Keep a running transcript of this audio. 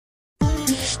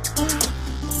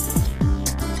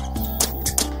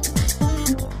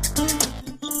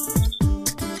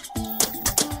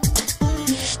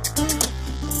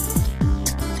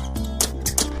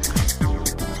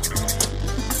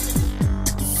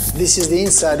This is the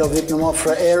inside of the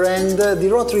Pneumofore air end. The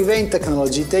rotary vane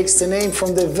technology takes the name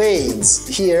from the vanes.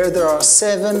 Here there are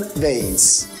 7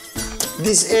 vanes.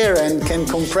 This air end can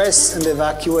compress and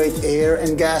evacuate air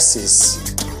and gases.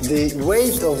 The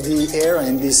weight of the air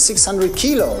end is 600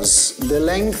 kilos. The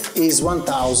length is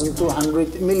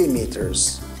 1,200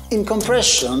 millimeters. In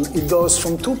compression, it goes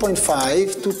from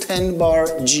 2.5 to 10 bar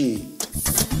G.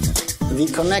 The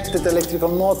connected electrical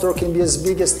motor can be as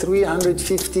big as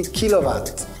 350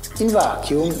 kilowatt. In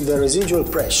vacuum, the residual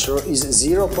pressure is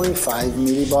 0.5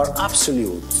 millibar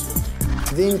absolute.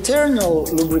 The internal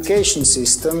lubrication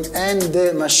system and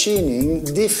the machining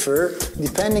differ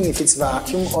depending if it's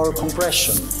vacuum or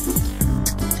compression.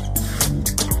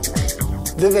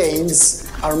 The vanes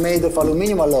are made of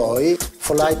aluminum alloy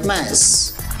for light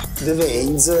mass. The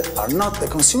vanes are not a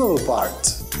consumable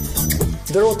part.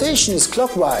 The rotation is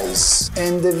clockwise,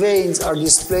 and the vanes are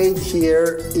displayed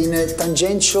here in a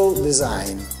tangential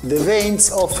design. The vanes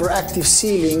offer active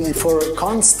sealing for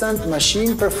constant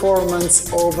machine performance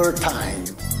over time.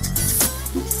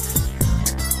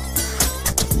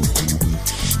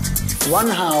 One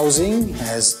housing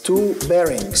has 2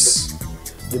 bearings.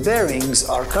 The bearings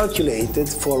are calculated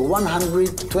for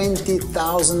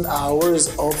 120,000 hours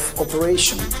of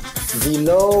operation. The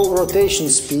low rotation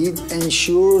speed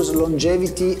ensures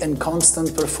longevity and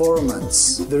constant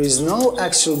performance. There is no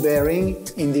axial bearing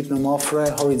in the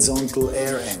Pneumofore horizontal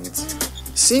air end.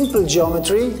 Simple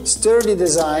geometry, sturdy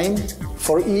design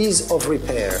for ease of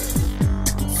repair.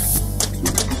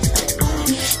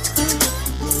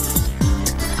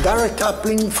 Direct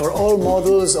coupling for all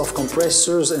models of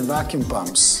compressors and vacuum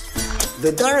pumps.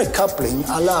 The direct coupling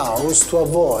allows to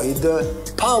avoid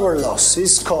power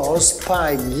losses caused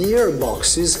by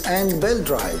gearboxes and belt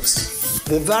drives.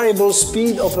 The variable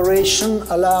speed operation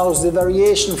allows the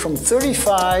variation from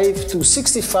 35 to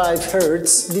 65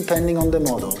 Hz depending on the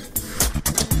model.